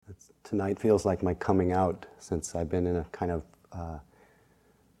Tonight feels like my coming out, since I've been in a kind of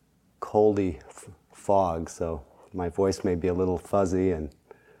coldy fog, so my voice may be a little fuzzy and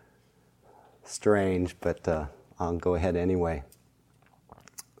strange, but I'll go ahead anyway.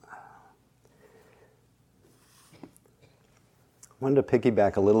 I wanted to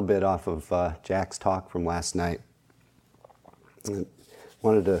piggyback a little bit off of Jack's talk from last night. I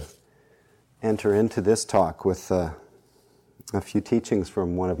wanted to enter into this talk with a few teachings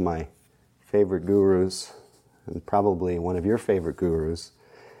from one of my favorite gurus, and probably one of your favorite gurus,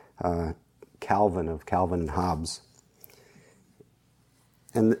 Calvin of Calvin and Hobbes.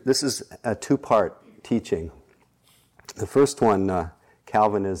 And this is a two-part teaching. The first one,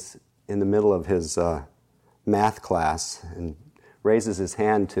 Calvin is in the middle of his math class and raises his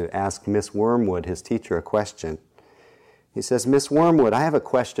hand to ask Miss Wormwood, his teacher, a question. He says, "Miss Wormwood, I have a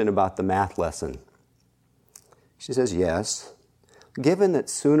question about the math lesson." She says, "Yes. Given that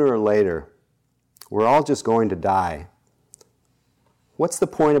sooner or later we're all just going to die, what's the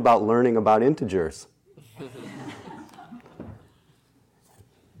point about learning about integers?"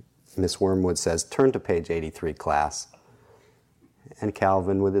 Miss Wormwood says, "Turn to page 83, class." And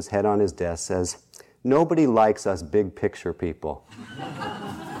Calvin, with his head on his desk, says, "Nobody likes us big picture people."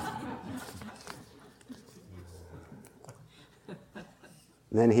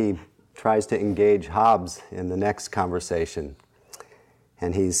 Then he tries to engage Hobbes in the next conversation.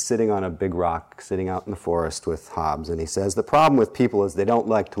 And he's sitting on a big rock, sitting out in the forest with Hobbes, and he says, "The problem with people is they don't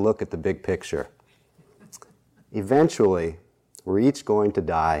like to look at the big picture. Eventually, we're each going to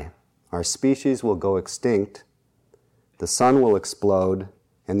die. Our species will go extinct, the sun will explode,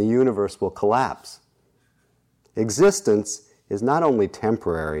 and the universe will collapse. Existence is not only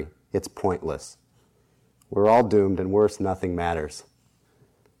temporary, it's pointless. We're all doomed, and worse, nothing matters."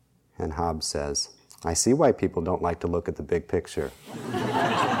 And Hobbes says, "I see why people don't like to look at the big picture."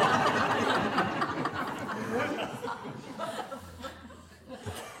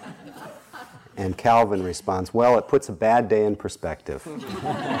 And Calvin responds, "Well, it puts a bad day in perspective."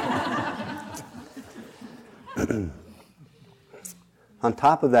 On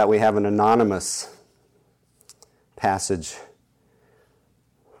top of that, we have an anonymous passage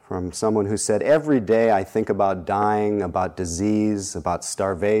from someone who said, "Every day I think about dying, about disease, about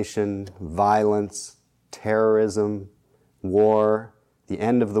starvation, violence, terrorism, war, the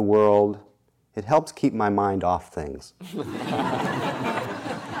end of the world. It helps keep my mind off things."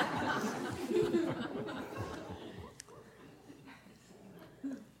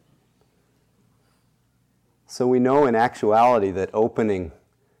 So we know in actuality that opening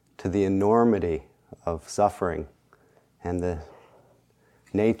to the enormity of suffering and the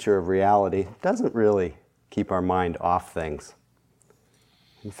nature of reality doesn't really keep our mind off things.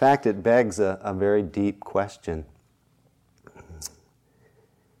 In fact, it begs a very deep question.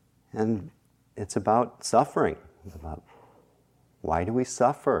 And it's about suffering. It's about, why do we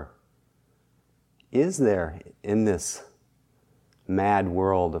suffer? Is there, in this mad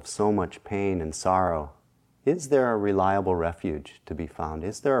world of so much pain and sorrow, is there a reliable refuge to be found?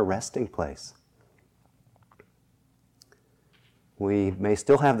 Is there a resting place? We may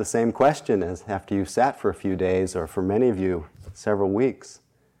still have the same question as after you sat for a few days, or for many of you, several weeks.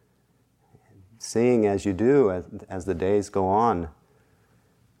 Seeing as you do, as the days go on,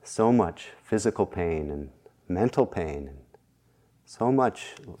 so much physical pain and mental pain, and so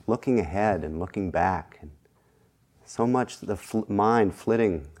much looking ahead and looking back, and so much the mind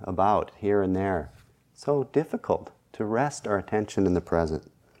flitting about here and there. So difficult to rest our attention in the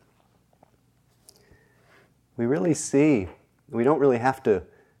present. We don't really have to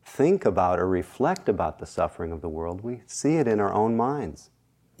think about or reflect about the suffering of the world. We see it in our own minds.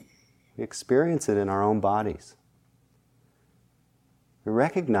 We experience it in our own bodies. We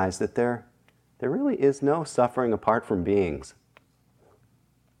recognize that there really is no suffering apart from beings.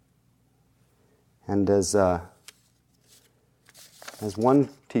 And as one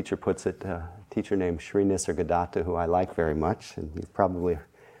teacher puts it, a teacher named Sri Nisargadatta, who I like very much, and he's probably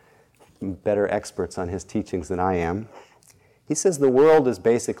better experts on his teachings than I am, he says the world is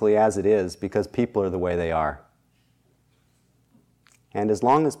basically as it is because people are the way they are. And as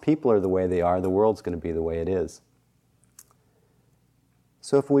long as people are the way they are, the world's going to be the way it is.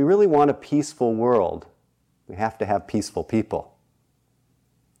 So if we really want a peaceful world, we have to have peaceful people.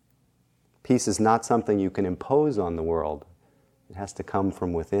 Peace is not something you can impose on the world. It has to come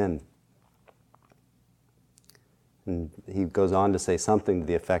from within. And he goes on to say something to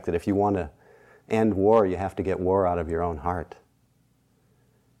the effect that if you want to end war, you have to get war out of your own heart.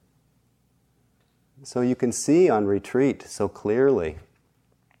 So you can see on retreat so clearly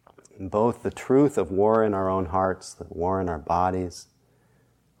both the truth of war in our own hearts, the war in our bodies,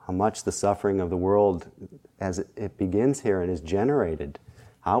 how much the suffering of the world, as it begins here and is generated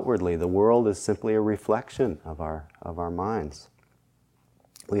outwardly, the world is simply a reflection of our minds.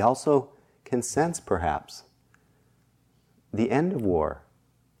 We also can sense, perhaps, the end of war,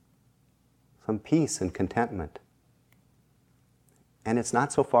 some peace and contentment. And it's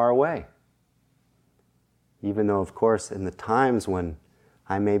not so far away. Even though, of course, in the times when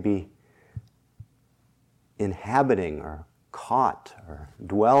I may be inhabiting or caught or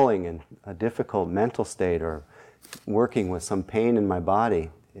dwelling in a difficult mental state or working with some pain in my body,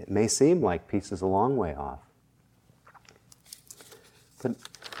 it may seem like peace is a long way off. But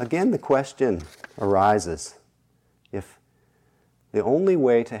again, the question arises, if the only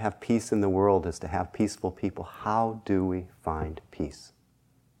way to have peace in the world is to have peaceful people, how do we find peace?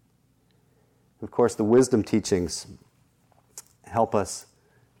 Of course, the wisdom teachings help us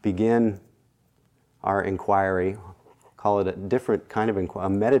begin our inquiry, call it a different kind of inquiry, a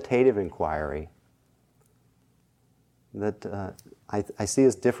meditative inquiry that I see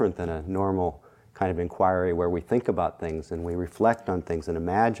as different than a normal kind of inquiry where we think about things and we reflect on things and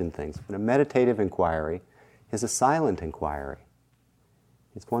imagine things. But a meditative inquiry is a silent inquiry.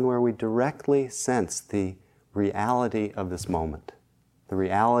 It's one where we directly sense the reality of this moment, the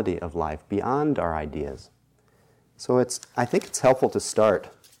reality of life beyond our ideas. So I think it's helpful to start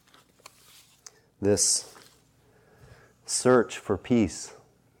this search for peace,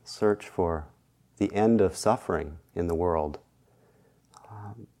 search for the end of suffering in the world,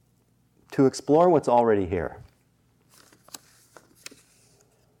 to explore what's already here.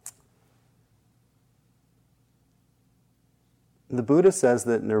 The Buddha says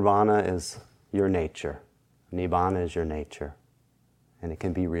that nirvana is your nature. Nibbana is your nature, and it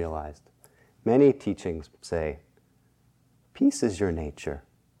can be realized. Many teachings say peace is your nature,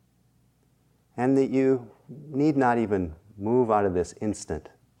 and that you need not even move out of this instant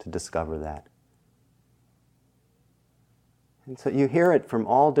to discover that. And so you hear it from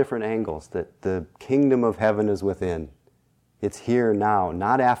all different angles, that the kingdom of heaven is within. It's here now,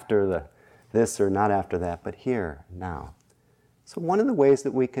 not after this or not after that, but here, now. So one of the ways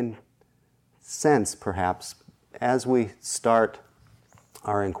that we can sense, perhaps, as we start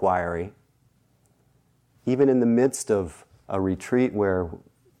our inquiry, even in the midst of a retreat where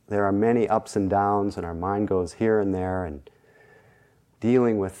there are many ups and downs and our mind goes here and there and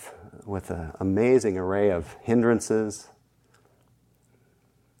dealing with an amazing array of hindrances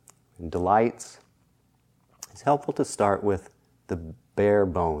and delights, it's helpful to start with the bare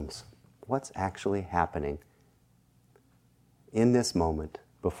bones. What's actually happening in this moment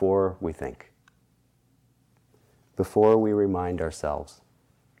before we think, before we remind ourselves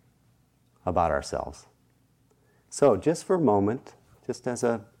about ourselves. So just for a moment, just as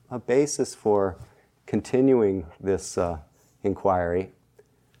a basis for continuing this inquiry,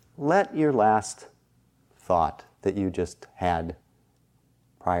 let your last thought that you just had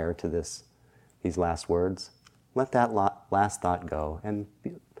prior to these last words, let that last thought go. And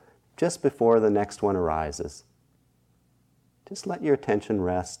just before the next one arises, just let your attention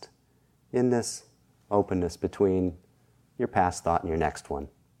rest in this openness between your past thought and your next one.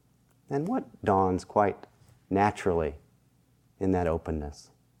 And what dawns quite naturally in that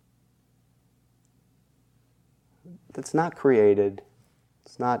openness? It's not created,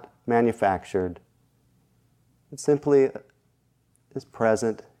 it's not manufactured, it simply is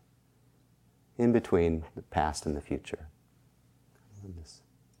present in between the past and the future.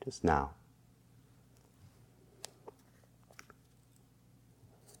 Just now.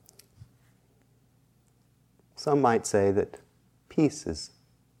 Some might say that peace is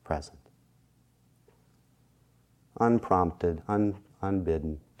present. Unprompted,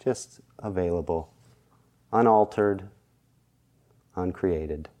 unbidden, just available, unaltered,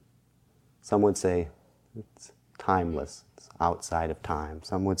 uncreated. Some would say it's timeless, it's outside of time.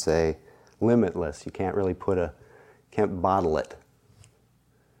 Some would say limitless, you can't really can't bottle it.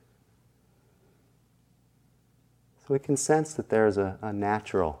 So we can sense that there's a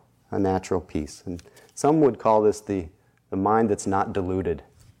natural peace. And some would call this the mind that's not deluded,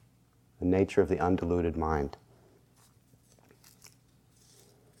 the nature of the undiluted mind.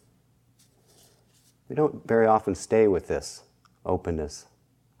 We don't very often stay with this openness,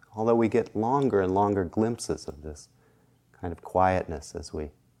 although we get longer and longer glimpses of this kind of quietness as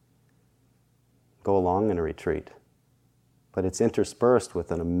we go along in a retreat. But it's interspersed with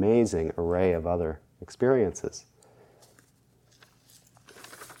an amazing array of other experiences.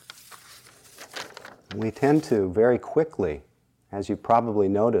 We tend to very quickly, as you probably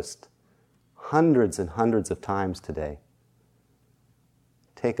noticed, hundreds and hundreds of times today,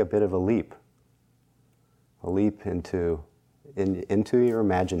 take a bit of a leap into into your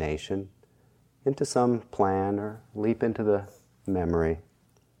imagination, into some plan, or leap into the memory.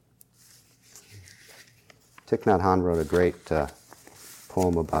 Thich Nhat Hanh wrote a great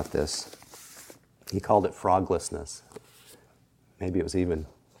poem about this. He called it froglessness. Maybe it was even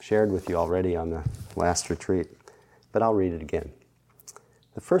shared with you already on the last retreat, but I'll read it again.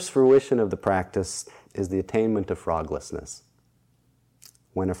 The first fruition of the practice is the attainment of froglessness.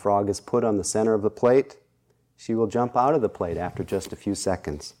 When a frog is put on the center of the plate, she will jump out of the plate after just a few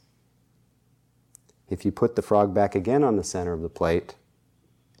seconds. If you put the frog back again on the center of the plate,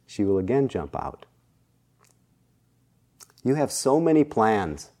 she will again jump out. You have so many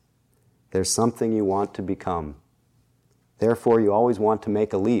plans. There's something you want to become. Therefore, you always want to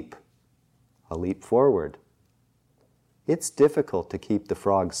make a leap forward. It's difficult to keep the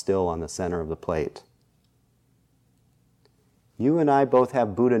frog still on the center of the plate. You and I both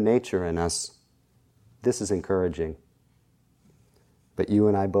have Buddha nature in us. This is encouraging. But you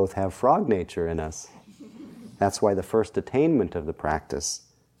and I both have frog nature in us. That's why the first attainment of the practice,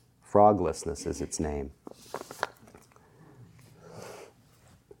 froglessness, is its name.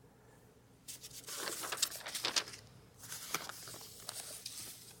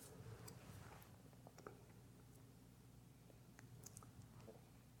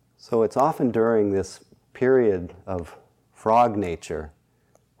 So it's often during this period of frog nature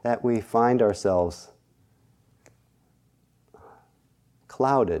that we find ourselves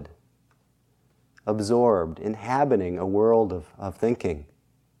clouded, absorbed, inhabiting a world of thinking.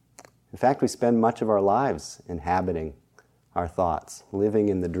 In fact, we spend much of our lives inhabiting our thoughts, living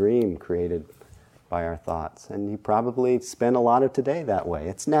in the dream created by our thoughts. And you probably spend a lot of today that way.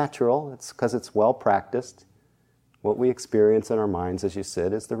 It's natural. It's because it's well practiced. What we experience in our minds as you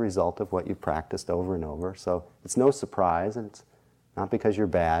sit is the result of what you've practiced over and over. So it's no surprise, and it's not because you're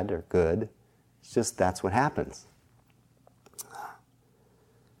bad or good. It's just that's what happens.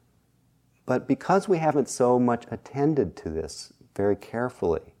 But because we haven't so much attended to this very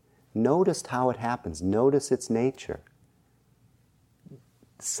carefully, noticed how it happens, notice its nature,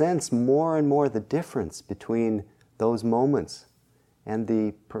 sense more and more the difference between those moments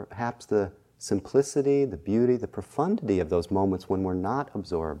and perhaps the simplicity, the beauty, the profundity of those moments when we're not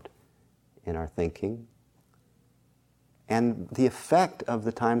absorbed in our thinking, and the effect of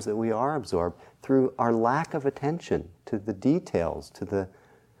the times that we are absorbed through our lack of attention to the details, to the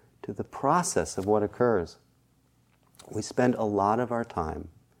process of what occurs. We spend a lot of our time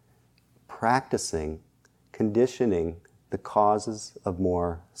practicing, conditioning the causes of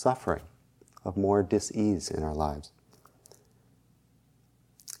more suffering, of more dis-ease in our lives.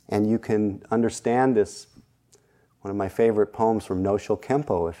 And you can understand this, one of my favorite poems from Noshil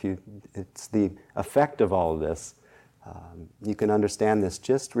Kempo, it's the effect of all of this. You can understand this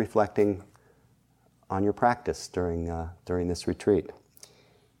just reflecting on your practice during this retreat.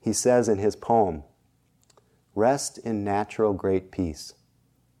 He says in his poem, "Rest in natural great peace.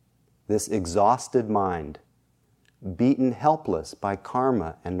 This exhausted mind, beaten helpless by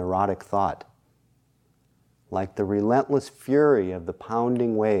karma and neurotic thought, like the relentless fury of the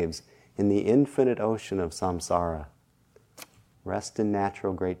pounding waves in the infinite ocean of samsara. Rest in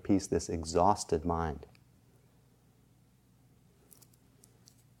natural great peace, this exhausted mind."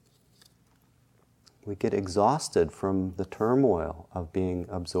 We get exhausted from the turmoil of being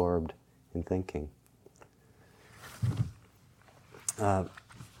absorbed in thinking.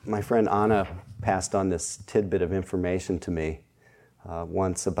 My friend Anna passed on this tidbit of information to me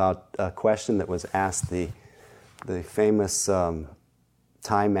once about a question that was asked the famous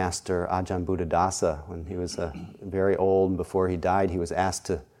Thai master Ajahn Buddhadasa. When he was very old, before he died, he was asked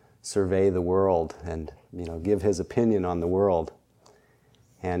to survey the world and give his opinion on the world.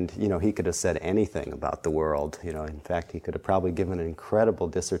 And he could have said anything about the world. In fact, he could have probably given an incredible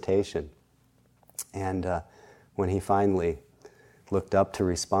dissertation. And when he finally looked up to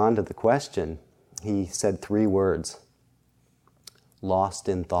respond to the question, he said 3 words: lost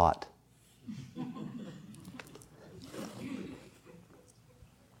in thought.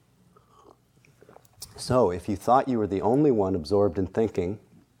 So, if you thought you were the only one absorbed in thinking,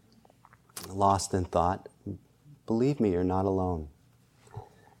 lost in thought, believe me, you're not alone.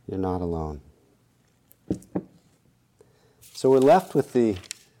 You're not alone. So we're left with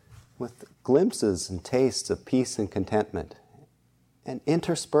glimpses and tastes of peace and contentment, and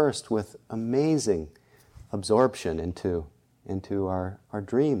interspersed with amazing absorption into our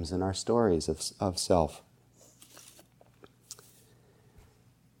dreams and our stories of self.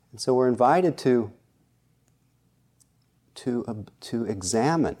 And so we're invited to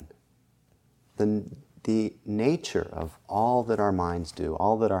examine the nature of all that our minds do,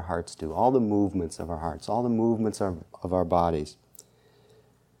 all that our hearts do, all the movements of our hearts, all the movements of our bodies.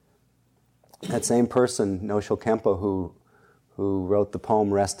 That same person, Nosho Kempo, who wrote the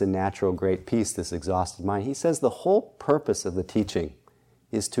poem Rest in Natural Great Peace, This Exhausted Mind, he says the whole purpose of the teaching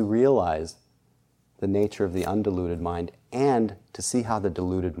is to realize the nature of the undiluted mind and to see how the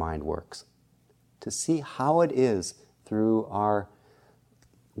diluted mind works. To see how it is through our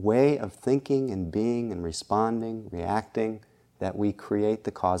way of thinking and being and responding, reacting, that we create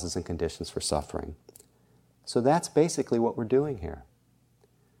the causes and conditions for suffering. So that's basically what we're doing here.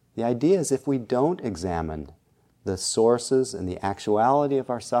 The idea is if we don't examine the sources and the actuality of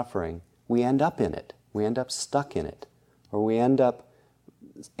our suffering, we end up in it. We end up stuck in it. Or we end up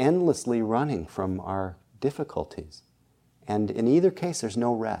endlessly running from our difficulties. And in either case, there's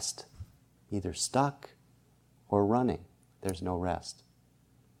no rest. Either stuck or running. There's no rest.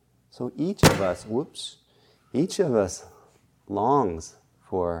 So each of us longs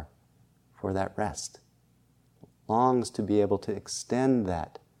for that rest. Longs to be able to extend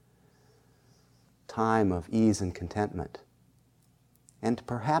that time of ease and contentment. And to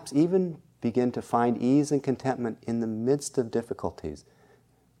perhaps even begin to find ease and contentment in the midst of difficulties.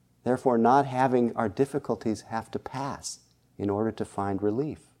 Therefore, not having our difficulties have to pass in order to find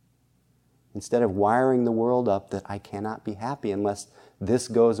relief. Instead of wiring the world up that I cannot be happy unless this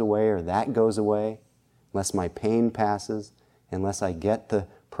goes away or that goes away, unless my pain passes, unless I get the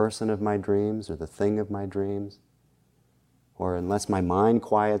person of my dreams or the thing of my dreams, or unless my mind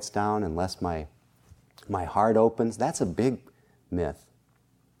quiets down, unless my heart opens. That's a big myth.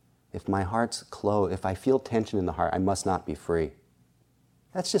 If my heart's closed, if I feel tension in the heart, I must not be free.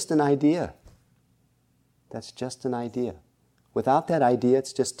 That's just an idea. That's just an idea. Without that idea,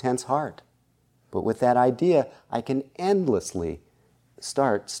 it's just tense heart. But with that idea, I can endlessly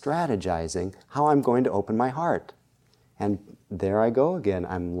start strategizing how I'm going to open my heart. And there I go again.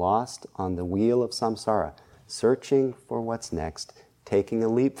 I'm lost on the wheel of samsara, searching for what's next, taking a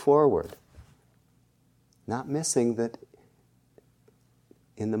leap forward. Not missing that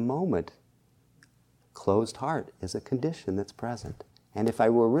in the moment, closed heart is a condition that's present. And if I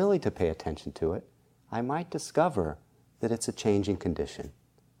were really to pay attention to it, I might discover that it's a changing condition.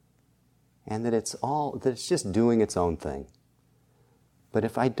 And that it's just doing its own thing. But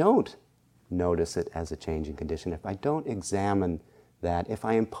if I don't notice it as a changing condition, if I don't examine that, if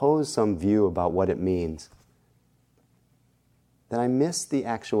I impose some view about what it means, then I miss the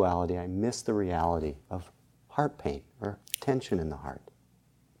actuality, I miss the reality of heart pain or tension in the heart.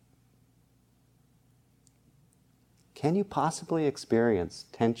 Can you possibly experience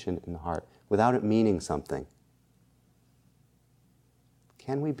tension in the heart without it meaning something?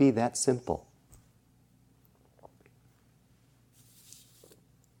 Can we be that simple?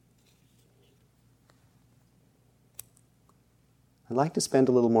 I'd like to spend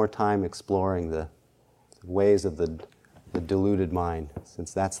a little more time exploring the ways of the deluded mind,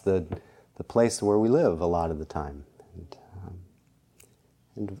 since that's the place where we live a lot of the time.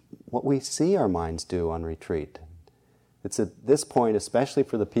 And what we see our minds do on retreat. It's at this point, especially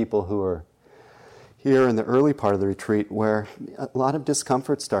for the people who are here in the early part of the retreat, where a lot of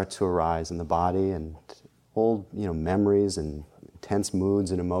discomfort starts to arise in the body, and old memories and intense moods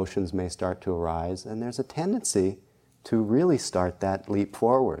and emotions may start to arise, and there's a tendency to really start that leap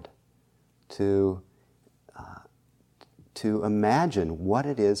forward, to imagine what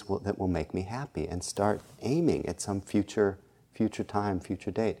it is that will make me happy, and start aiming at some future time,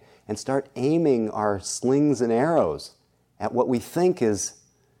 future date, and start aiming our slings and arrows at what we think is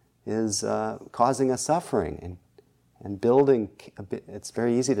causing us suffering, and building. It's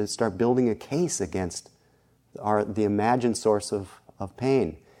very easy to start building a case against the imagined source of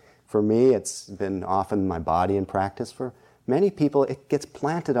pain. For me, it's been often my body in practice. For many people, it gets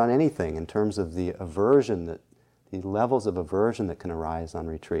planted on anything in terms of the levels of aversion that can arise on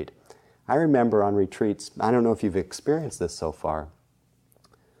retreat. I remember on retreats, I don't know if you've experienced this so far,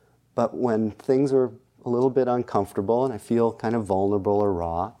 but when things are a little bit uncomfortable and I feel kind of vulnerable or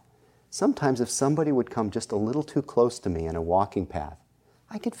raw, sometimes if somebody would come just a little too close to me in a walking path,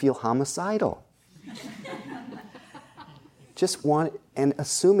 I could feel homicidal. And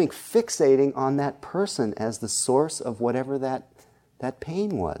fixating on that person as the source of whatever that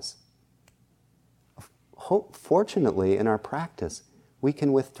pain was. Fortunately, in our practice, we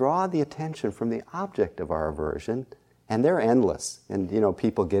can withdraw the attention from the object of our aversion, and they're endless. And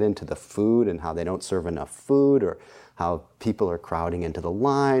people get into the food and how they don't serve enough food, or how people are crowding into the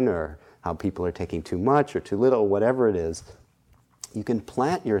line, or how people are taking too much or too little, whatever it is. You can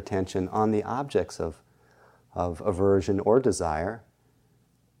plant your attention on the objects of aversion or desire,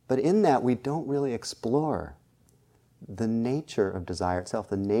 But in that, we don't really explore the nature of desire itself,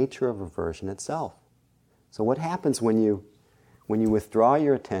 the nature of aversion itself. So what happens when you withdraw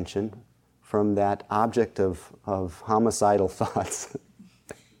your attention from that object of homicidal thoughts?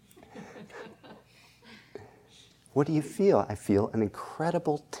 What do you feel? I feel an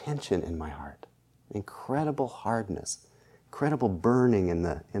incredible tension in my heart, incredible hardness, incredible burning in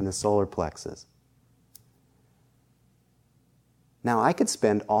the solar plexus. Now, I could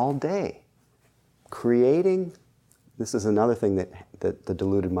spend all day creating, this is another thing that the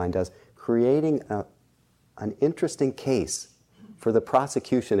deluded mind does, creating an interesting case for the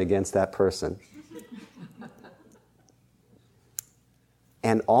prosecution against that person.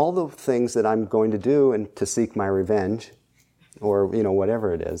 And all the things that I'm going to do and to seek my revenge, or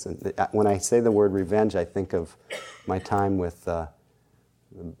whatever it is. And when I say the word revenge, I think of my time with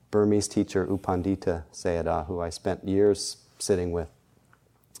Burmese teacher U Pandita Sayadaw, who I spent years sitting with.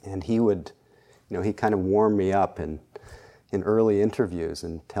 And he would, he kind of warmed me up in early interviews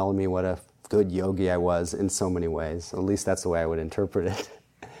and telling me what a good yogi I was in so many ways. At least that's the way I would interpret it.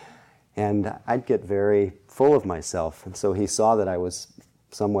 And I'd get very full of myself. And so he saw that I was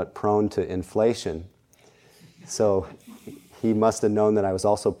somewhat prone to inflation. So he must have known that I was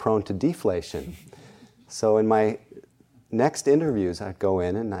also prone to deflation. So in my next interviews, I'd go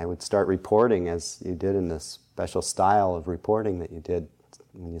in and I would start reporting, as you did in the special style of reporting that you did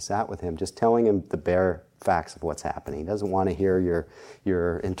when you sat with him, just telling him the bare facts of what's happening. He doesn't want to hear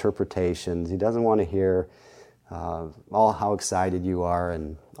your interpretations. He doesn't want to hear all how excited you are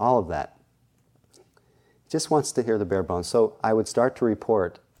and all of that. He just wants to hear the bare bones. So I would start to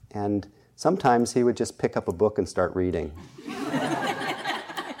report, and sometimes he would just pick up a book and start reading.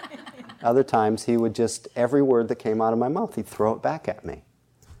 Other times he would just, every word that came out of my mouth, he'd throw it back at me,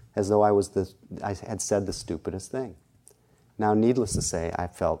 as though I had said the stupidest thing. Now, needless to say, I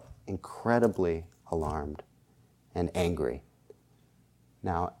felt incredibly alarmed and angry.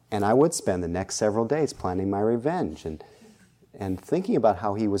 Now, and I would spend the next several days planning my revenge and thinking about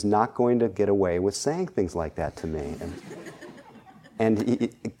how he was not going to get away with saying things like that to me.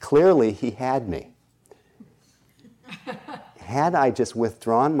 And clearly he had me. Had I just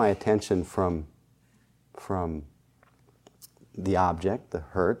withdrawn my attention from the object, the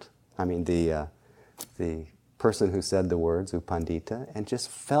hurt, the person who said the words, U Pandita, and just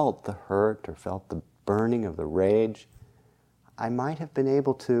felt the hurt or felt the burning of the rage, I might have been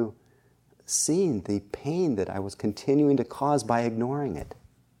able to see the pain that I was continuing to cause by ignoring it.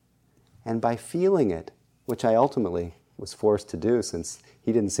 And by feeling it, which I ultimately was forced to do since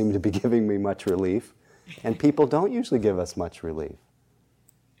he didn't seem to be giving me much relief. And people don't usually give us much relief.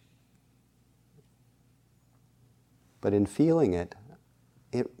 But in feeling it,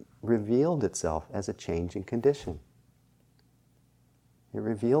 it revealed itself as a changing condition. It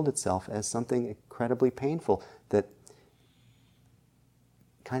revealed itself as something incredibly painful that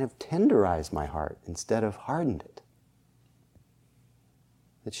kind of tenderized my heart instead of hardened it.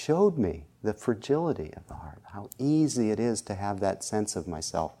 It showed me the fragility of the heart, how easy it is to have that sense of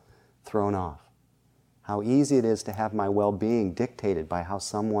myself thrown off, how easy it is to have my well-being dictated by how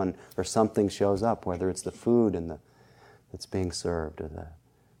someone or something shows up, whether it's the food that's being served, or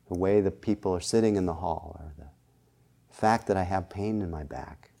the way the people are sitting in the hall, or the fact that I have pain in my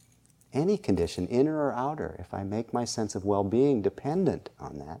back. Any condition, inner or outer, if I make my sense of well-being dependent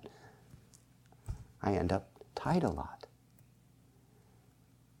on that, I end up tight a lot.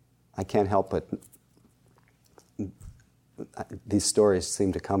 I can't help but these stories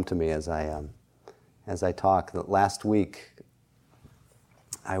seem to come to me as I talk. Last week,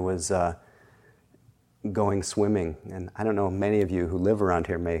 I was going swimming, and I don't know, many of you who live around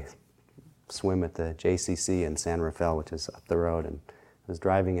here may swim at the JCC in San Rafael, which is up the road, and I was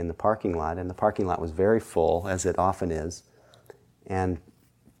driving in the parking lot, and the parking lot was very full, as it often is, and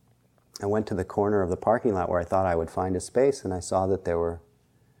I went to the corner of the parking lot where I thought I would find a space, and I saw that there were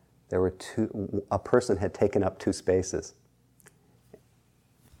a person had taken up 2 spaces.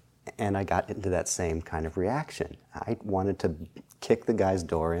 And I got into that same kind of reaction. I wanted to kick the guy's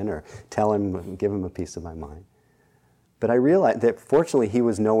door in or tell him, give him a piece of my mind. But I realized that fortunately he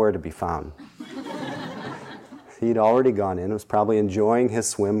was nowhere to be found. He'd already gone in, was probably enjoying his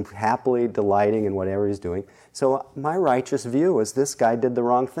swim, happily delighting in whatever he's doing. So my righteous view was this guy did the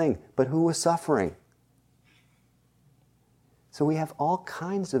wrong thing. But who was suffering? So we have all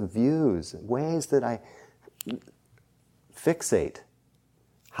kinds of views, ways that I fixate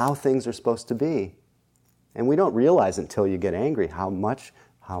how things are supposed to be. And we don't realize until you get angry how much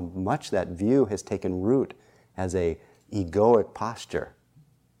that view has taken root as a egoic posture.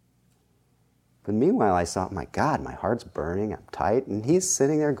 But meanwhile, I thought, my God, my heart's burning, I'm tight, and he's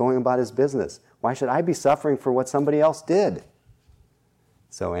sitting there going about his business. Why should I be suffering for what somebody else did?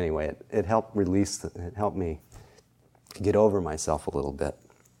 So anyway, it helped it helped me get over myself a little bit.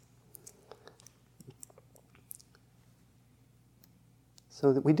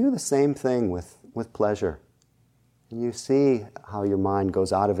 So that we do the same thing with pleasure. And you see how your mind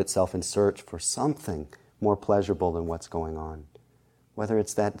goes out of itself in search for something more pleasurable than what's going on. Whether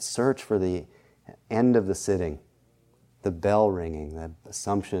it's that search for the end of the sitting, the bell ringing, the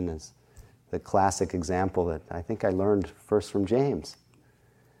assumption is the classic example that I think I learned first from James.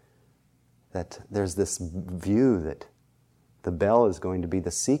 That there's this view that the bell is going to be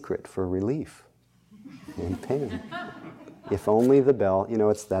the secret for relief in pain. If only the bell,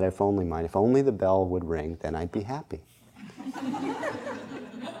 it's that if only mind, if only the bell would ring, then I'd be happy.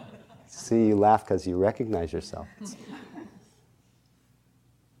 See, you laugh because you recognize yourself.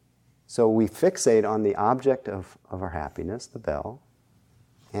 So we fixate on the object of our happiness, the bell,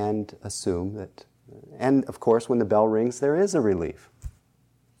 and assume that, and of course when the bell rings there is a relief.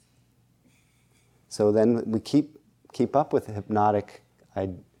 So then we keep up with the hypnotic,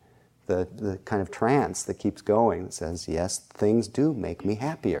 the kind of trance that keeps going, that says, yes, things do make me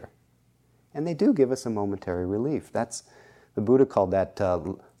happier. And they do give us a momentary relief. The Buddha called that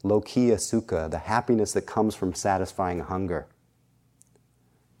lokiya sukha, the happiness that comes from satisfying hunger.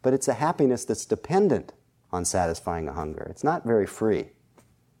 But it's a happiness that's dependent on satisfying a hunger. It's not very free.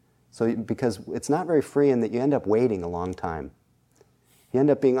 So because it's not very free in that you end up waiting a long time. You end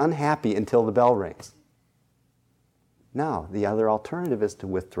up being unhappy until the bell rings. Now, the other alternative is to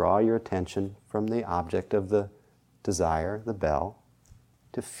withdraw your attention from the object of the desire, the bell,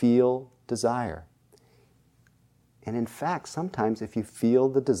 to feel desire. And in fact, sometimes if you feel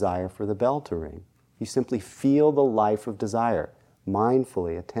the desire for the bell to ring, you simply feel the life of desire,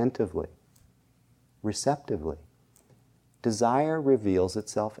 mindfully, attentively, receptively. Desire reveals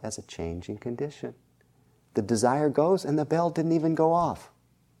itself as a changing condition. The desire goes and the bell didn't even go off.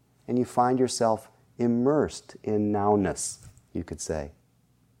 And you find yourself immersed in nowness, you could say.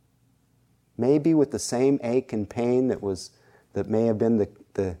 Maybe with the same ache and pain that may have been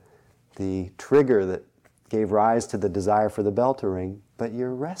the trigger that gave rise to the desire for the bell to ring, but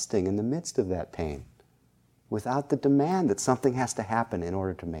you're resting in the midst of that pain without the demand that something has to happen in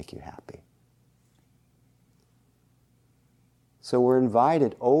order to make you happy. So we're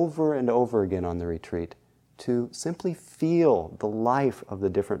invited over and over again on the retreat to simply feel the life of the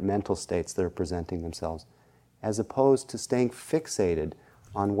different mental states that are presenting themselves, as opposed to staying fixated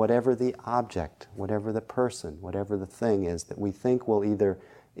on whatever the object, whatever the person, whatever the thing is that we think will either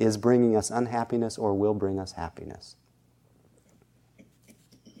is bringing us unhappiness or will bring us happiness.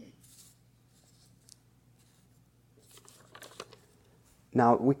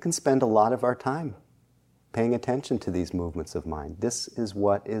 Now, we can spend a lot of our time paying attention to these movements of mind. This is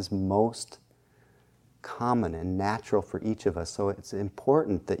what is most common and natural for each of us. So it's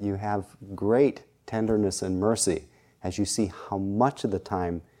important that you have great tenderness and mercy as you see how much of the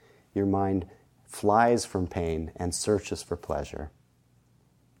time your mind flies from pain and searches for pleasure.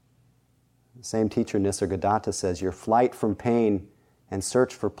 The same teacher, Nisargadatta, says your flight from pain and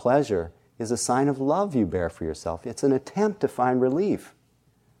search for pleasure is a sign of love you bear for yourself. It's an attempt to find relief.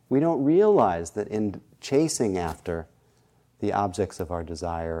 We don't realize that in chasing after the objects of our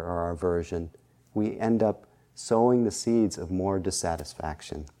desire or our aversion, we end up sowing the seeds of more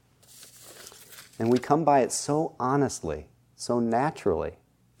dissatisfaction. And we come by it so honestly, so naturally.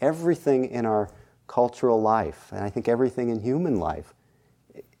 Everything in our cultural life, and I think everything in human life,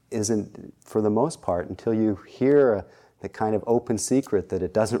 isn't, for the most part, until you hear the kind of open secret that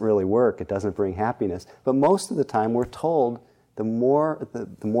it doesn't really work, it doesn't bring happiness. But most of the time we're told the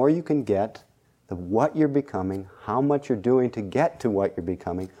more you can get, what you're becoming, how much you're doing to get to what you're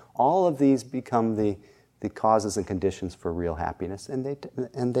becoming, all of these become the causes and conditions for real happiness,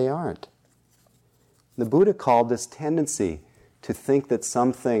 and they aren't. The Buddha called this tendency to think that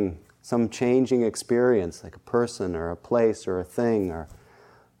something, some changing experience, like a person or a place or a thing or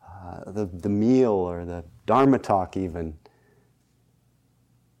the meal or the Dharma talk even,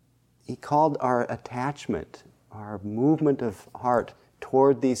 he called our attachment, our movement of heart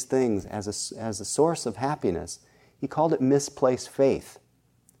toward these things as a source of happiness. He called it misplaced faith.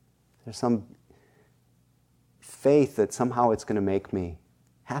 There's some faith that somehow it's going to make me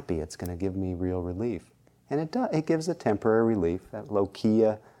happy, it's going to give me real relief. And it gives a temporary relief, that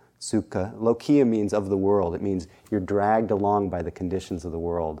lokiya sukha. Lokiya means of the world. It means you're dragged along by the conditions of the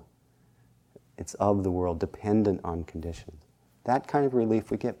world. It's of the world, dependent on conditions. That kind of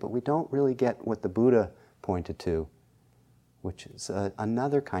relief we get, but we don't really get what the Buddha pointed to, which is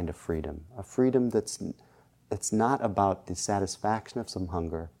another kind of freedom, a freedom it's not about the satisfaction of some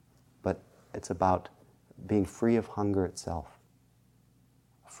hunger, but it's about being free of hunger itself.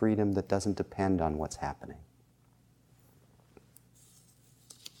 A freedom that doesn't depend on what's happening.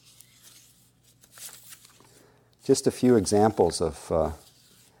 Just a few examples of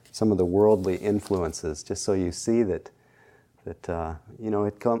some of the worldly influences, just so you see that it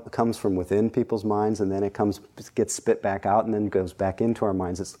comes from within people's minds, and then it gets spit back out, and then goes back into our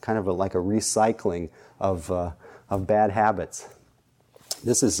minds. It's kind of like a recycling of bad habits.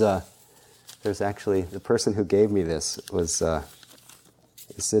 This is there's actually the person who gave me this was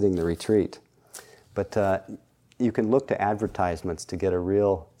sitting the retreat, but you can look to advertisements to get a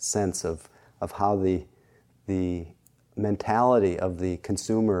real sense of how the mentality of the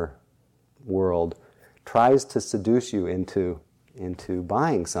consumer world tries to seduce you into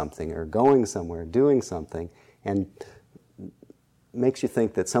buying something or going somewhere, doing something, and makes you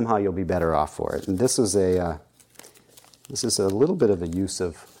think that somehow you'll be better off for it. And this is a little bit of a use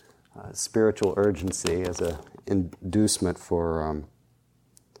of spiritual urgency as an inducement for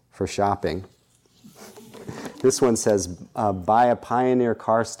shopping. This one says, buy a Pioneer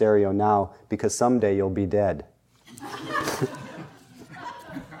car stereo now because someday you'll be dead.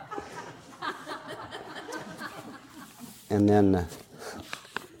 And then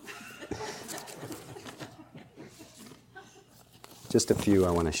just a few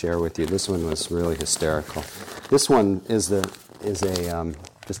I want to share with you. This one was really hysterical. This one is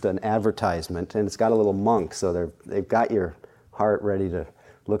just an advertisement, and it's got a little monk, so they've got your heart ready to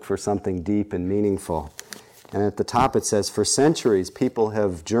look for something deep and meaningful. And at the top it says, for centuries people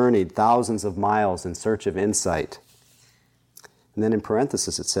have journeyed thousands of miles in search of insight. And then in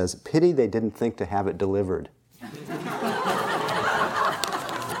parenthesis it says, pity they didn't think to have it delivered.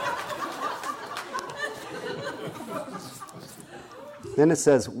 Then it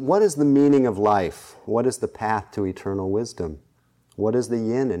says, what is the meaning of life? What is the path to eternal wisdom? What is the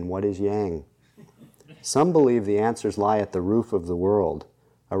yin and what is yang? Some believe the answers lie at the roof of the world,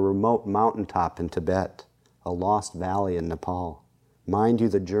 a remote mountaintop in Tibet, a lost valley in Nepal. Mind you,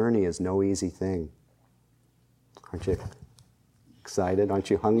 the journey is no easy thing. Aren't you excited?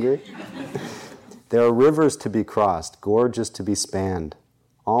 Aren't you hungry? There are rivers to be crossed, gorges to be spanned,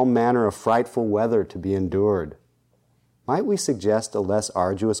 all manner of frightful weather to be endured. Might we suggest a less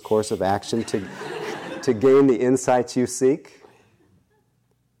arduous course of action to gain the insights you seek?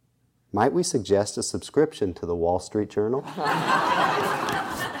 Might we suggest a subscription to the Wall Street Journal?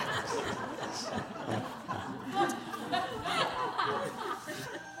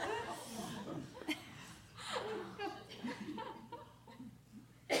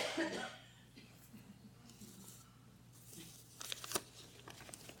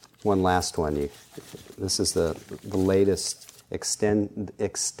 One last one. This is the latest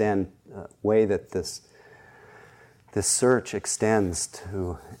way that this search extends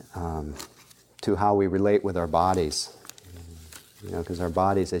to how we relate with our bodies. Because our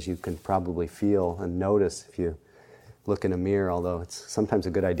bodies, as you can probably feel and notice if you look in a mirror, although it's sometimes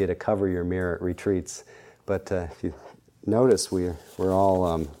a good idea to cover your mirror at retreats, but if you notice, we're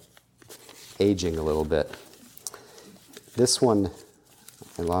all aging a little bit. This one,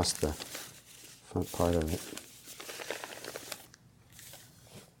 I lost the front part of it.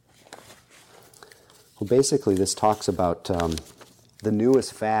 Well, basically, this talks about the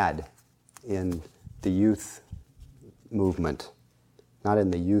newest fad in the youth movement. Not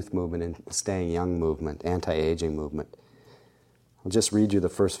in the youth movement, in the staying young movement, anti-aging movement. I'll just read you the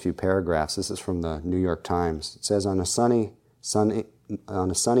first few paragraphs. This is from the New York Times. It says, on a sunny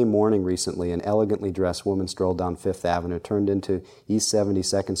morning recently, an elegantly dressed woman strolled down Fifth Avenue, turned into East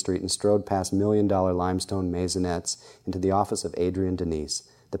 72nd Street, and strode past million-dollar limestone maisonettes into the office of Adrienne Denise.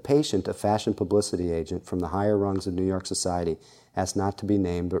 The patient, a fashion publicity agent from the higher rungs of New York society, asked not to be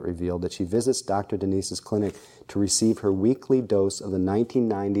named, but revealed that she visits Dr. Denise's clinic to receive her weekly dose of the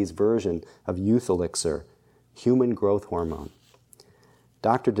 1990s version of Youth Elixir, human growth hormone.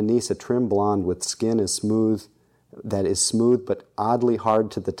 Dr. Denise, a trim blonde with skin that is smooth but oddly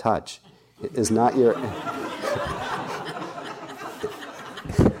hard to the touch, is not your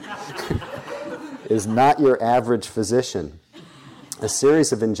is not your average physician. A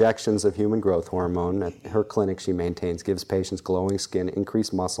series of injections of human growth hormone at her clinic, she maintains, gives patients glowing skin,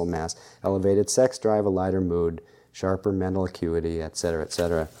 increased muscle mass, elevated sex drive, a lighter mood, sharper mental acuity, etc.,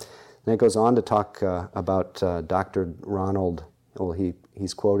 etc. Then it goes on to talk about Dr. Ronald,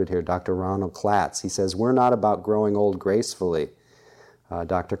 he's quoted here, Dr. Ronald Klatz. He says, we're not about growing old gracefully,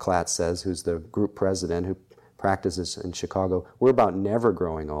 Dr. Klatz says, who's the group president who practices in Chicago. We're about never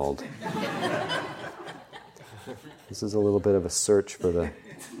growing old. This is a little bit of a search for the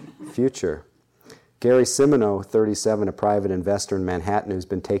future. Gary Simoneau, 37, a private investor in Manhattan who's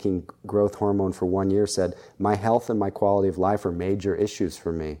been taking growth hormone for 1 year, said, "My health and my quality of life are major issues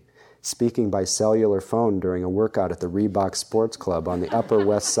for me." Speaking by cellular phone during a workout at the Reebok Sports Club on the Upper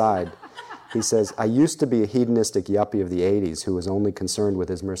West Side, he says, "I used to be a hedonistic yuppie of the 80s who was only concerned with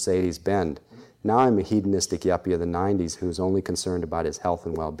his Mercedes-Benz. Now I'm a hedonistic yuppie of the 90s who's only concerned about his health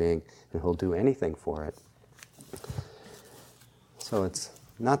and well-being, and he'll do anything for it." So it's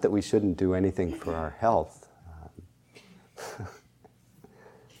not that we shouldn't do anything for our health,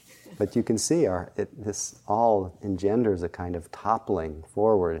 but you can see this all engenders a kind of toppling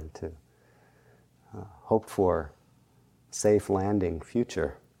forward into hope for safe landing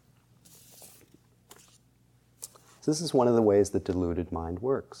future. So this is one of the ways the deluded mind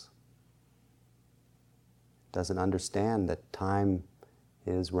works. It doesn't understand that time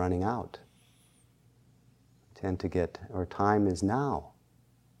is running out. Time is now.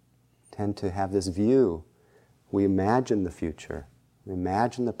 Tend to have this view. We imagine the future, we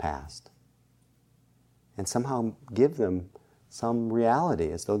imagine the past, and somehow give them some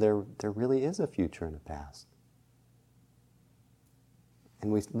reality as though there really is a future and a past.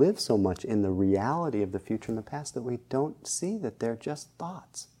 And we live so much in the reality of the future and the past that we don't see that they're just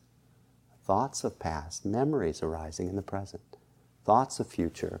thoughts. Thoughts of past, memories arising in the present. Thoughts of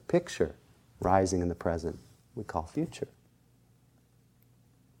future, a picture rising in the present, we call future.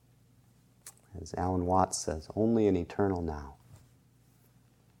 As Alan Watts says, only an eternal now.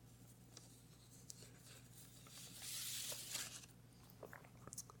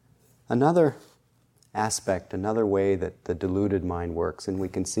 Another aspect, another way that the deluded mind works, and we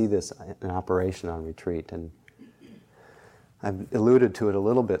can see this in operation on retreat, and I've alluded to it a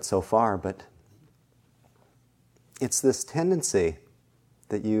little bit so far, but it's this tendency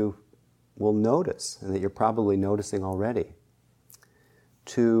that you will notice, and that you're probably noticing already,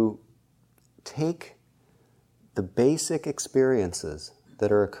 to take the basic experiences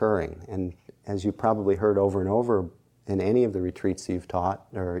that are occurring, and as you probably heard over and over in any of the retreats you've taught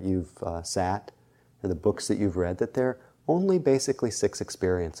or you've sat, or the books that you've read, that there are only basically 6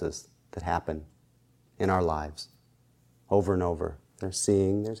 experiences that happen in our lives over and over. There's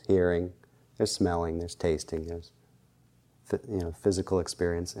seeing, there's hearing, there's smelling, there's tasting, there's physical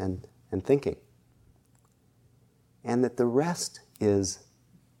experience and thinking. And that the rest is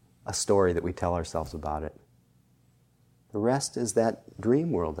a story that we tell ourselves about it. The rest is that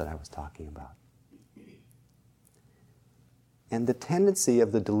dream world that I was talking about. And the tendency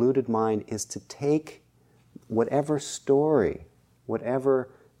of the deluded mind is to take whatever story,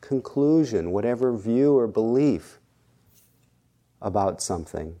 whatever conclusion, whatever view or belief about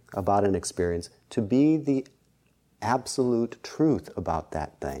something, about an experience, to be the absolute truth about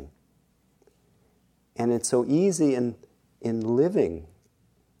that thing. And it's so easy in living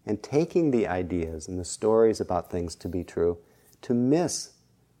and taking the ideas and the stories about things to be true, to miss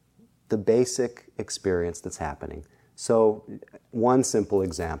the basic experience that's happening. So one simple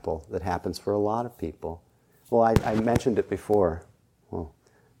example that happens for a lot of people, well, I mentioned it before,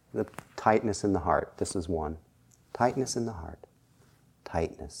 the tightness in the heart. This is one. Tightness in the heart.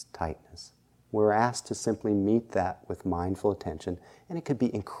 Tightness. We're asked to simply meet that with mindful attention, and it could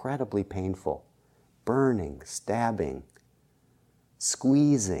be incredibly painful. Burning, stabbing,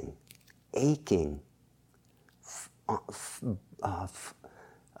 squeezing, aching,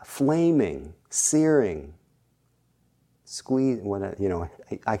 flaming, searing,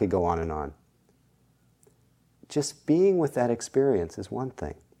 I could go on and on. Just being with that experience is one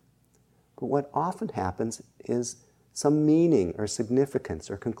thing. But what often happens is some meaning or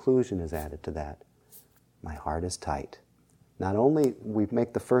significance or conclusion is added to that. My heart is tight. Not only we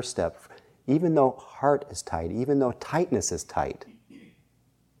make the first step, even though heart is tight, even though tightness is tight,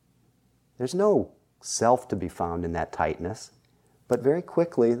 there's no self to be found in that tightness. But very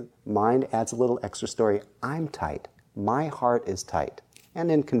quickly, mind adds a little extra story. I'm tight. My heart is tight. And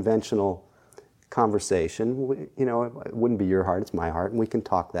in conventional conversation, it wouldn't be your heart, it's my heart, and we can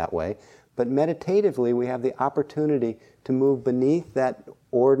talk that way. But meditatively, we have the opportunity to move beneath that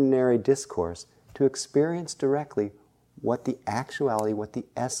ordinary discourse to experience directly what the actuality, what the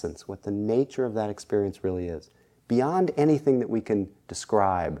essence, what the nature of that experience really is. Beyond anything that we can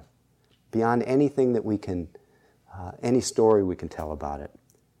describe, beyond anything that we can, any story we can tell about it.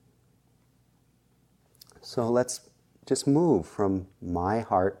 So let's just move from my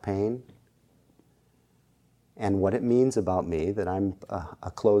heart pain and what it means about me, that I'm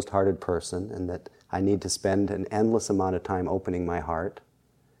a closed-hearted person and that I need to spend an endless amount of time opening my heart,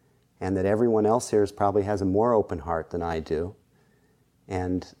 and that everyone else here probably has a more open heart than I do,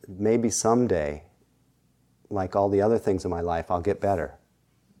 and maybe someday like all the other things in my life, I'll get better.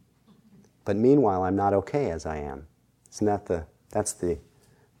 But meanwhile, I'm not okay as I am. Isn't that that's the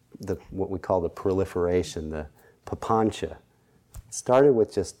what we call the proliferation, the papancha. It started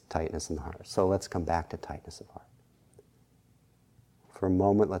with just tightness in the heart. So let's come back to tightness of heart. For a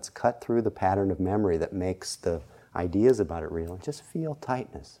moment, let's cut through the pattern of memory that makes the ideas about it real and just feel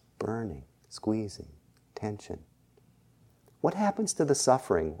tightness, burning, squeezing, tension. What happens to the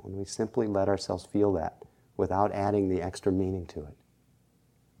suffering when we simply let ourselves feel that without adding the extra meaning to it?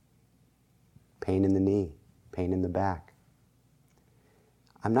 Pain in the knee, pain in the back.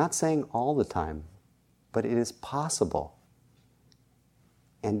 I'm not saying all the time, but it is possible.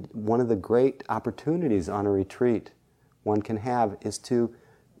 And one of the great opportunities on a retreat one can have is to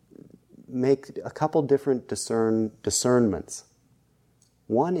make a couple different discernments.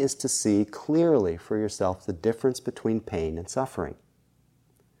 One is to see clearly for yourself the difference between pain and suffering.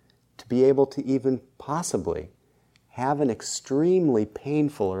 To be able to even possibly have an extremely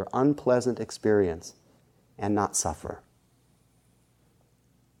painful or unpleasant experience and not suffer.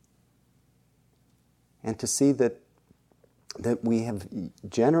 And to see that we have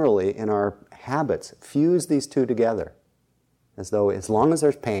generally in our habits fused these two together. As though as long as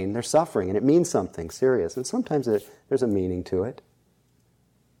there's pain, there's suffering, and it means something serious. And sometimes there's a meaning to it.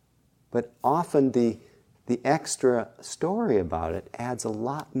 But often the extra story about it adds a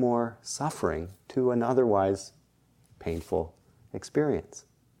lot more suffering to an otherwise painful experience.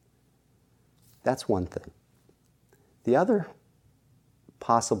 That's one thing. The other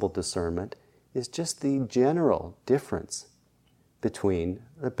possible discernment is just the general difference between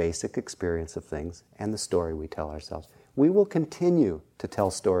the basic experience of things and the story we tell ourselves. We will continue to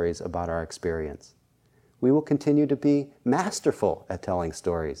tell stories about our experience. We will continue to be masterful at telling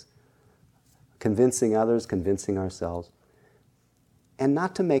stories, convincing others, convincing ourselves. And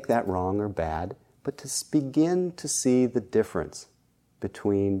not to make that wrong or bad, but to begin to see the difference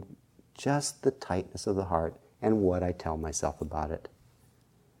between just the tightness of the heart and what I tell myself about it.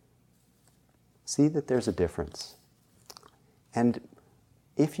 See that there's a difference. And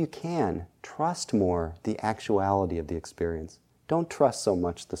if you can, trust more the actuality of the experience. Don't trust so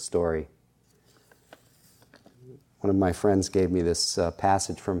much the story. One of my friends gave me this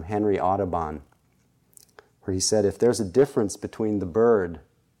passage from Henry Audubon, where he said, if there's a difference between the bird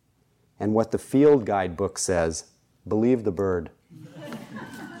and what the field guide book says, believe the bird.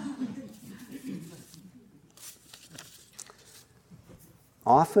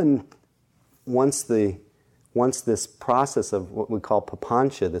 Often, once this process of what we call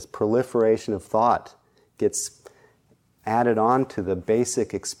papancha, this proliferation of thought, gets added on to the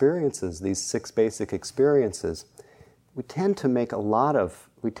basic experiences, these 6 basic experiences, we tend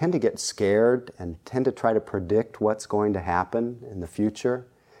to get scared and tend to try to predict what's going to happen in the future,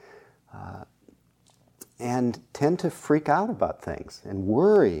 and tend to freak out about things and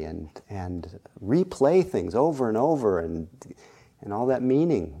worry and replay things over and over and all that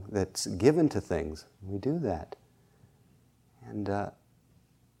meaning that's given to things. We do that. And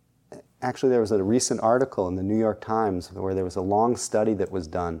actually there was a recent article in the New York Times where there was a long study that was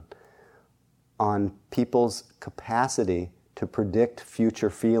done on people's capacity to predict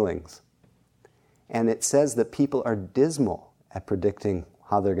future feelings. And it says that people are dismal at predicting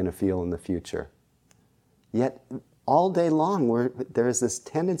how they're going to feel in the future. Yet all day long there is this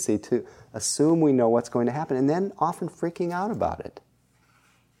tendency to assume we know what's going to happen and then often freaking out about it.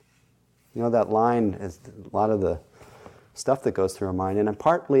 You know, that line is a lot of the stuff that goes through our mind. And I'm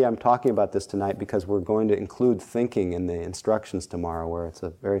talking about this tonight because we're going to include thinking in the instructions tomorrow, where it's a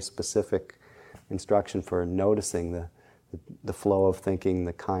very specific instruction for noticing the flow of thinking,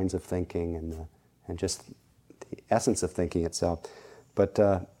 the kinds of thinking, and just the essence of thinking itself.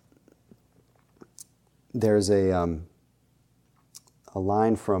 But there's a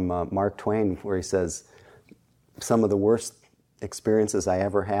line from Mark Twain where he says, some of the worst experiences I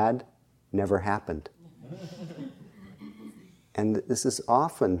ever had never happened. And this is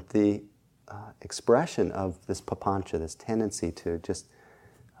often the expression of this papancha, this tendency to just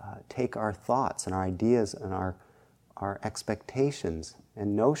take our thoughts and our ideas and our expectations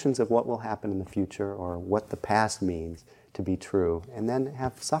and notions of what will happen in the future or what the past means to be true, and then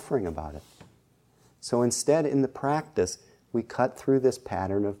have suffering about it. So instead, in the practice, we cut through this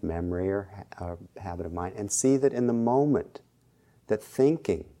pattern of memory or habit of mind and see that in the moment that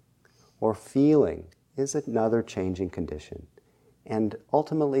thinking or feeling is another changing condition. And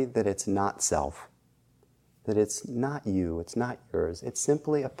ultimately that it's not self, that it's not you, it's not yours. It's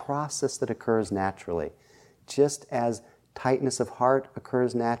simply a process that occurs naturally. Just as tightness of heart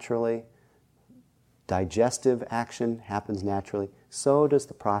occurs naturally, digestive action happens naturally, so does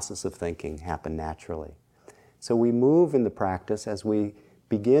the process of thinking happen naturally. So we move in the practice as we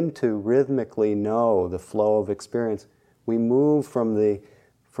begin to rhythmically know the flow of experience. We move from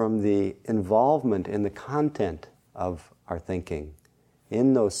the involvement in the content of our thinking,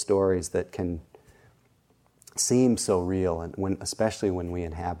 in those stories that can seem so real, and especially when we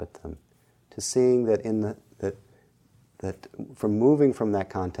inhabit them, to seeing that that from moving from that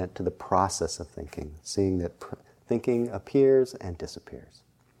content to the process of thinking, seeing that thinking appears and disappears.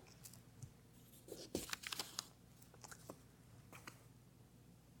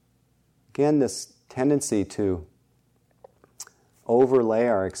 Again, this tendency to overlay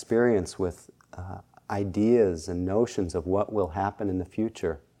our experience with ideas and notions of what will happen in the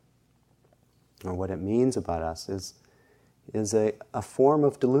future, or what it means about us, is a form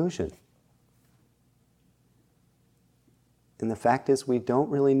of delusion. And the fact is, we don't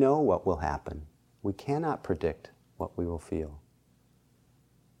really know what will happen. We cannot predict what we will feel.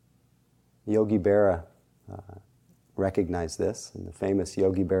 Yogi Berra recognized this in the famous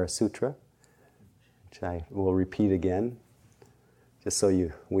Yogi Berra Sutra, which I will repeat again, just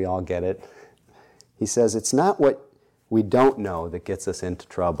so we all get it. He says, it's not what we don't know that gets us into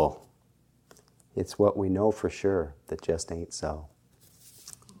trouble. It's what we know for sure that just ain't so.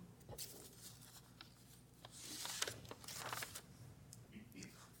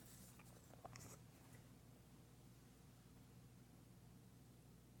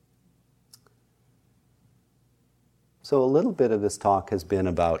 So a little bit of this talk has been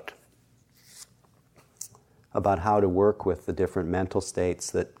about how to work with the different mental states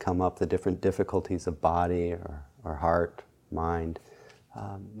that come up, the different difficulties of body or heart, mind.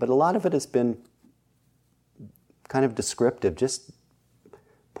 But a lot of it has been kind of descriptive, just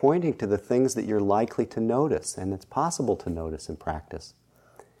pointing to the things that you're likely to notice, and it's possible to notice in practice.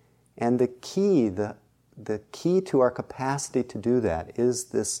 And the key to our capacity to do that is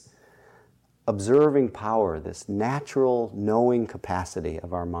this observing power, this natural knowing capacity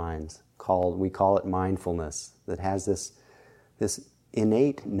of our minds, we call it mindfulness, that has this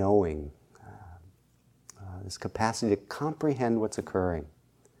innate knowing, this capacity to comprehend what's occurring.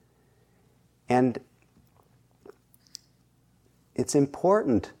 And it's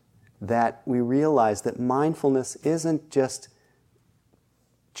important that we realize that mindfulness isn't just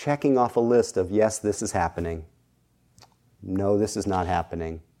checking off a list of, yes, this is happening, no, this is not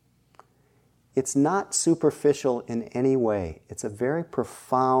happening. It's not superficial in any way. It's a very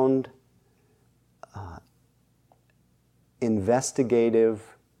profound,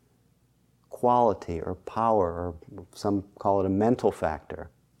 investigative quality or power, or some call it a mental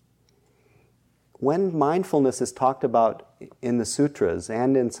factor. When mindfulness is talked about in the sutras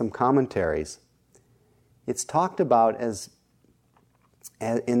and in some commentaries, it's talked about this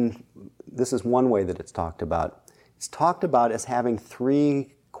is one way that it's talked about. It's talked about as having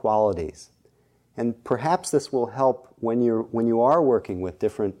three qualities. And perhaps this will help when you are working with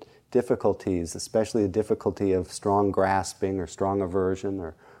different difficulties, especially the difficulty of strong grasping or strong aversion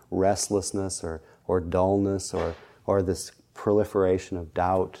or restlessness or dullness or this proliferation of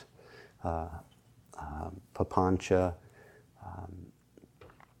doubt, papancha,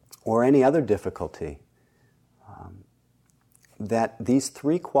 or any other difficulty. That these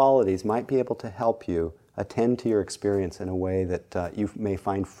three qualities might be able to help you attend to your experience in a way that you may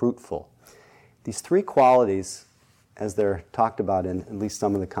find fruitful. These three qualities, as they're talked about in at least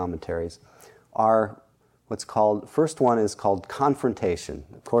some of the commentaries, are first one is called confrontation.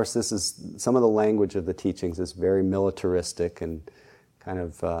 Of course, this is, some of the language of the teachings is very militaristic and kind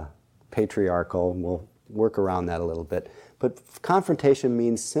of patriarchal, and we'll work around that a little bit. But confrontation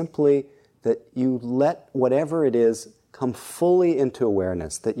means simply that you let whatever it is come fully into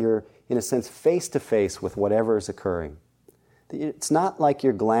awareness, that you're, in a sense, face to face with whatever is occurring. It's not like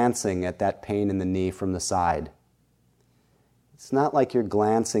you're glancing at that pain in the knee from the side. It's not like you're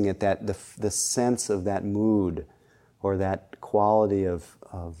glancing at the sense of that mood or that quality of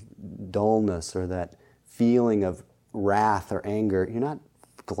dullness or that feeling of wrath or anger. You're not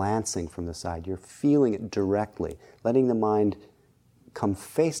glancing from the side. You're feeling it directly, letting the mind come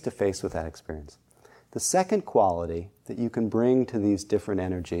face to face with that experience. The second quality that you can bring to these different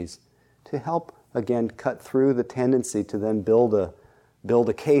energies to help, again, cut through the tendency to then build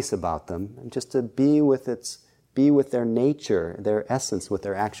a case about them, and just to be with their nature, their essence, with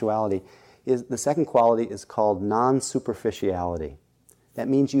their actuality, is the second quality is called non-superficiality. That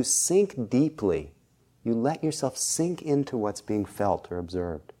means you sink deeply. You let yourself sink into what's being felt or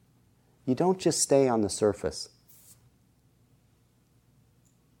observed. You don't just stay on the surface.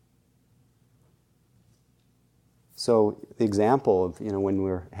 So the example of, when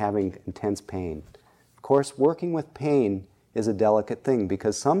we're having intense pain. Of course, working with pain is a delicate thing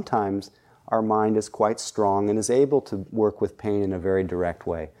because sometimes our mind is quite strong and is able to work with pain in a very direct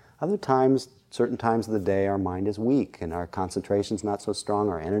way. Other times, certain times of the day, our mind is weak and our concentration's not so strong,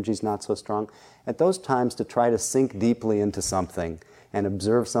 our energy's not so strong. At those times, to try to sink deeply into something and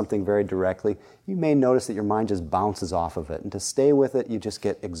observe something very directly, you may notice that your mind just bounces off of it. And to stay with it, you just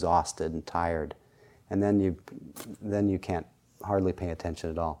get exhausted and tired. And then you can't hardly pay attention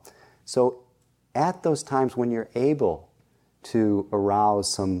at all. So at those times when you're able to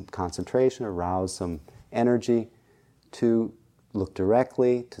arouse some concentration, arouse some energy, to look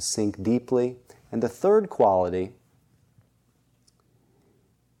directly, to sink deeply. And the third quality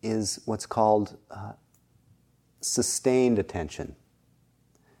is what's called sustained attention.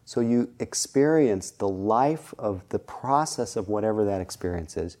 So you experience the life of the process of whatever that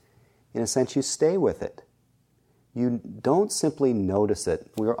experience is. In a sense, you stay with it. You don't simply notice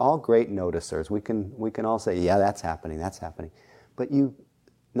it. We're all great noticers. We can all say, yeah, that's happening, that's happening. But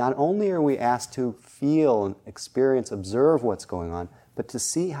not only are we asked to feel and experience, observe what's going on, but to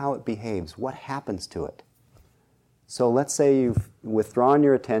see how it behaves, what happens to it. So let's say you've withdrawn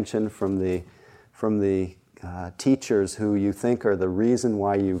your attention from the teachers who you think are the reason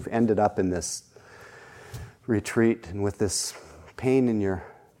why you've ended up in this retreat and with this pain in your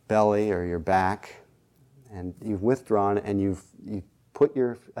belly or your back, and you've withdrawn and you've put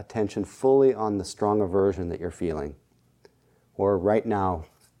your attention fully on the strong aversion that you're feeling. Or right now,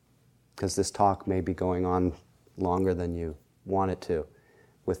 because this talk may be going on longer than you want it to,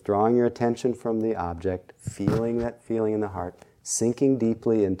 withdrawing your attention from the object, feeling that feeling in the heart, sinking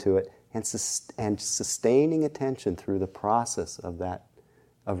deeply into it, and sustaining attention through the process of that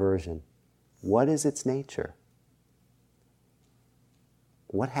aversion. What is its nature?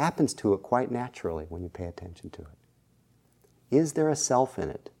 What happens to it quite naturally when you pay attention to it? Is there a self in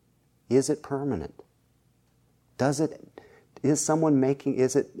it? Is it permanent? Is it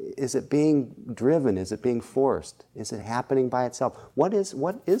being driven? Is it being forced? Is it happening by itself? What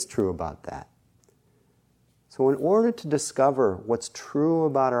is true about that? So in order to discover what's true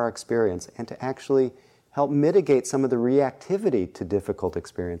about our experience and to actually help mitigate some of the reactivity to difficult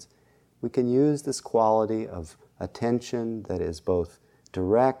experience, we can use this quality of attention that is both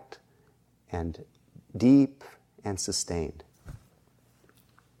direct and deep and sustained.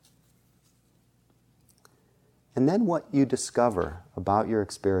 And then what you discover about your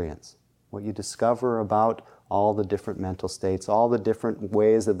experience, what you discover about all the different mental states, all the different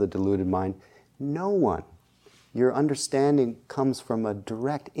ways of the deluded mind, your understanding comes from a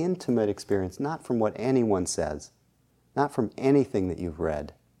direct, intimate experience, not from what anyone says, not from anything that you've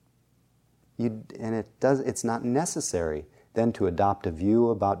read. It's not necessary then to adopt a view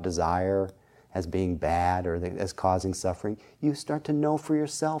about desire as being bad or as causing suffering. You start to know for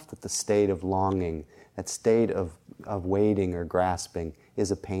yourself that the state of longing, that state of waiting or grasping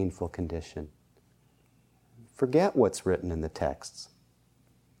is a painful condition. Forget what's written in the texts.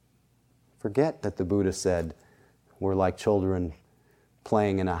 Forget that the Buddha said we're like children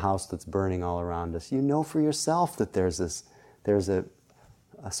playing in a house that's burning all around us. You know for yourself that there's a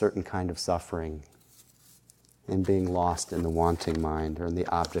certain kind of suffering in being lost in the wanting mind or in the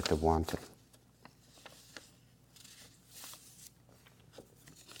object of wanting.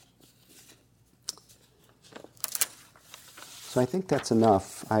 So I think that's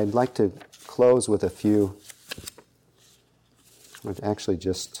enough. I'd like to close with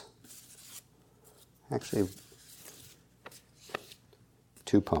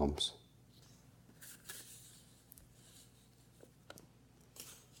two poems.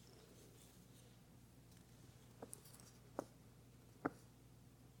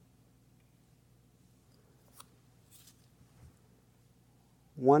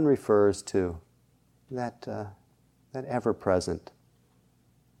 One refers to that ever-present,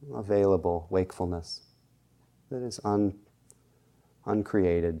 available wakefulness that is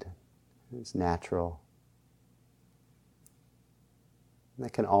uncreated, is natural,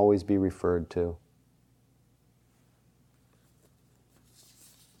 that can always be referred to.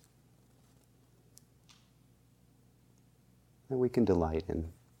 And we can delight in.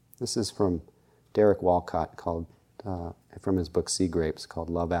 This is from Derek Walcott, from his book Sea Grapes, called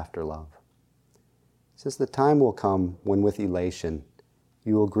Love After Love. He says, the time will come when with elation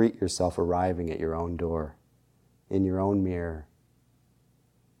you will greet yourself arriving at your own door, in your own mirror,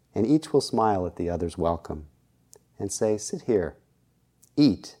 and each will smile at the other's welcome and say, sit here,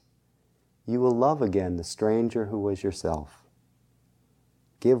 eat. You will love again the stranger who was yourself.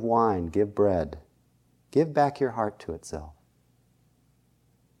 Give wine, give bread, give back your heart to itself.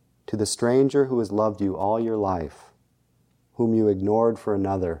 To the stranger who has loved you all your life, whom you ignored for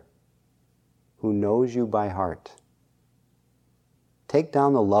another, who knows you by heart, Take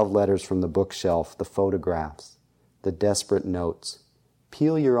down the love letters from the bookshelf, the photographs, the desperate notes.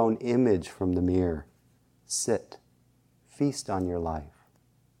 Peel your own image from the mirror. Sit. Feast on your life.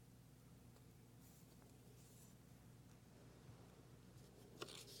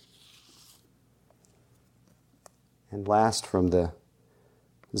 And last, from the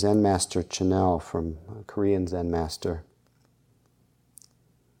Zen master Chanel, from a Korean Zen master.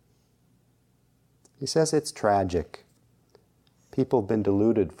 He says it's tragic. People have been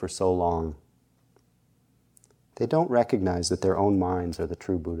deluded for so long. They don't recognize that their own minds are the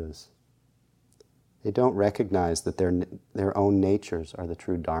true Buddhas. They don't recognize that their own natures are the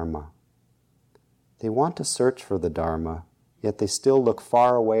true Dharma. They want to search for the Dharma, yet they still look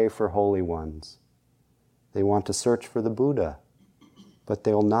far away for holy ones. They want to search for the Buddha, but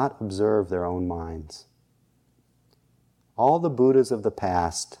they will not observe their own minds. All the Buddhas of the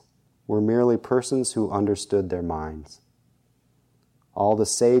past were merely persons who understood their minds. All the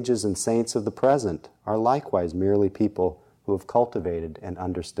sages and saints of the present are likewise merely people who have cultivated and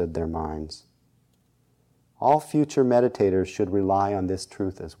understood their minds. All future meditators should rely on this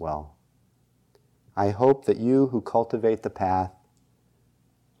truth as well. I hope that you who cultivate the path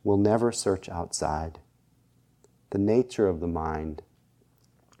will never search outside. The nature of the mind,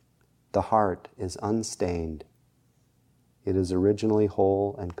 the heart, is unstained. It is originally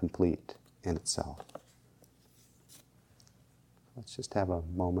whole and complete in itself. Let's just have a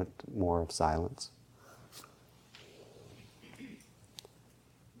moment more of silence. Would you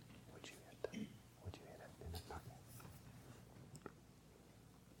hit it? Not yet.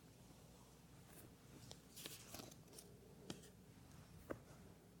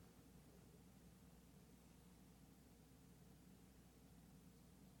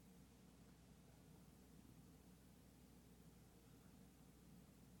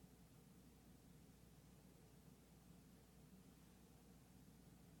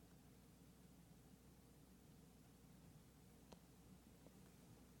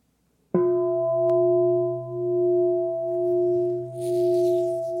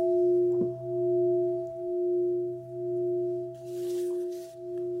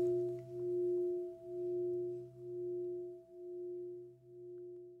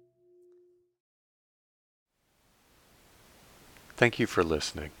 Thank you for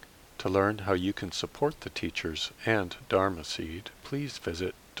listening. To learn how you can support the teachers and Dharma Seed, please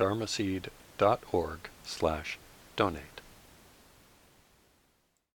visit dharmaseed.org/donate.